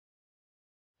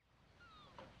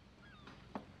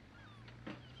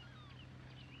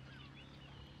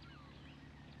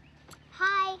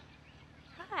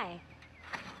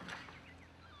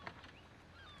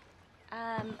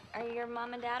Are your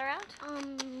mom and dad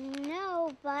around?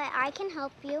 No, but I can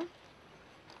help you.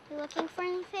 You looking for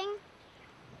anything?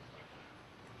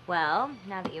 Well,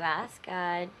 now that you ask,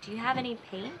 do you have any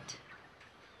paint?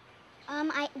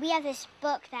 We have this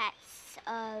book that's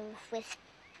with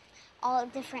all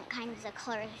different kinds of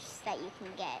colors that you can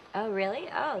get. Oh, really?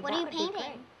 Oh, what that are you would be painting?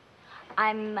 great.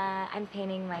 I'm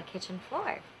painting my kitchen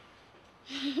floor.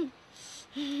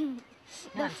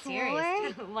 No, I'm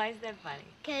serious. Why is that funny?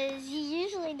 Because you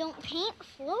usually don't paint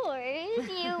floors.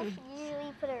 You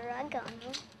usually put a rug on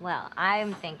them. Well,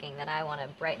 I'm thinking that I want to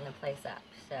brighten the place up.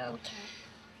 So, Okay.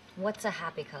 what's a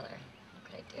happy color? What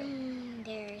could I do?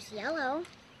 There's yellow.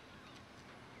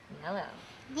 Yellow.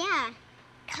 Yeah,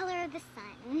 color of the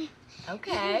sun.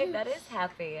 Okay, that is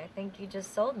happy. I think you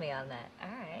just sold me on that. All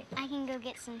right. I can go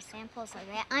get some samples of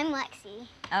it. I'm Lexi.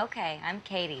 Okay, I'm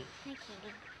Katie. Hi,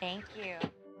 Katie. Thank you.